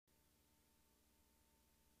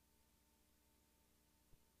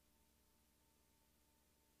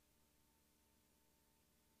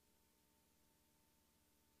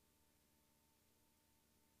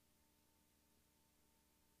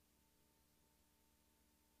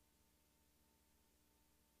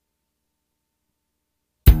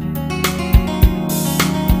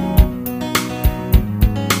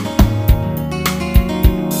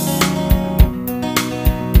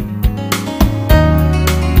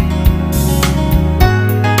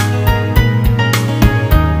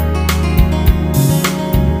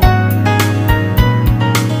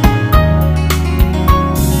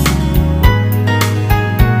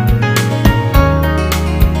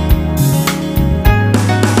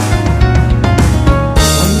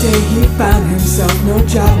no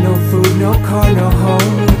job, no food, no car, no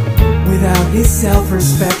home. Without his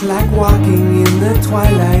self-respect, like walking in the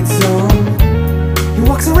twilight zone. He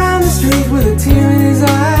walks around the street with a tear in his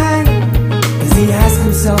eye as he asks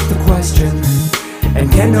himself the question and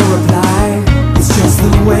get no reply. It's just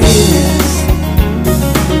the way it is,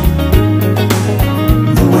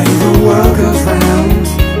 the way the world goes round.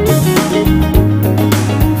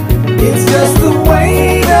 It's just the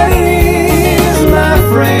way that it is, my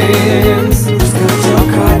friends. Just cut your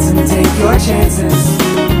cards and take your chances.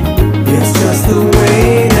 It's just the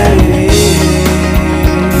way that it is.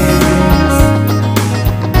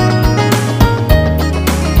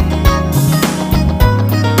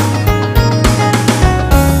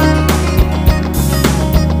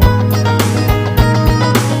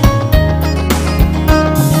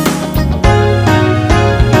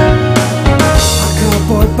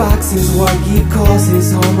 Box is what he calls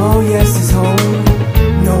his home, oh yes, his home.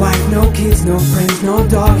 No wife, no kids, no friends, no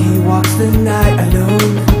dog. He walks the night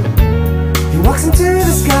alone. He walks into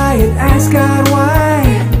the sky and asks God why.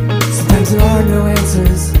 Sometimes there are no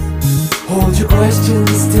answers. Hold your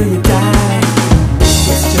questions till you die.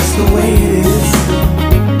 It's just the way it is,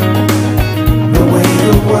 the way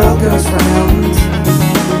the world goes round.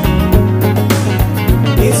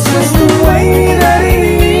 It's just the way that it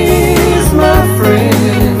is, my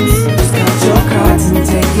friends. Just cut your cards and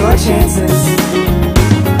take your chances.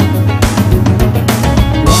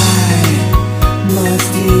 Why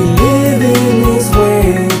must he live in his way,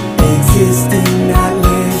 existing, not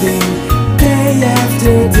living, day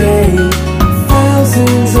after day?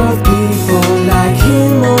 Thousands of people like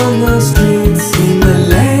him on the streets, in the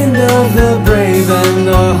land of the brave and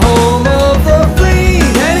the home of the free.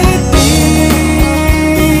 Can it be?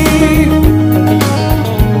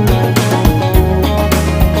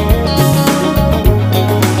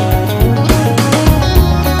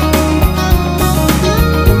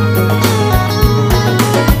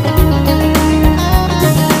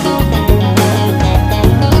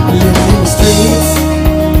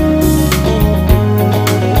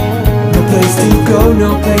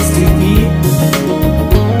 No place to eat.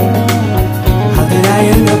 How did I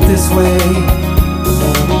end up this way?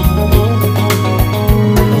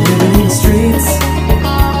 Living in the streets.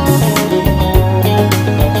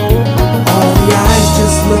 All the eyes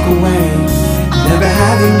just look away, never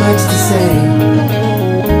having much to say.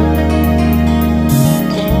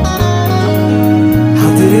 How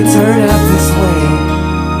did it turn out this way?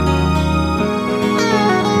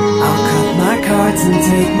 I'll cut my cards and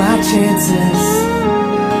take my chances.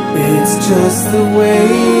 It's just the way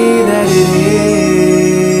that it is.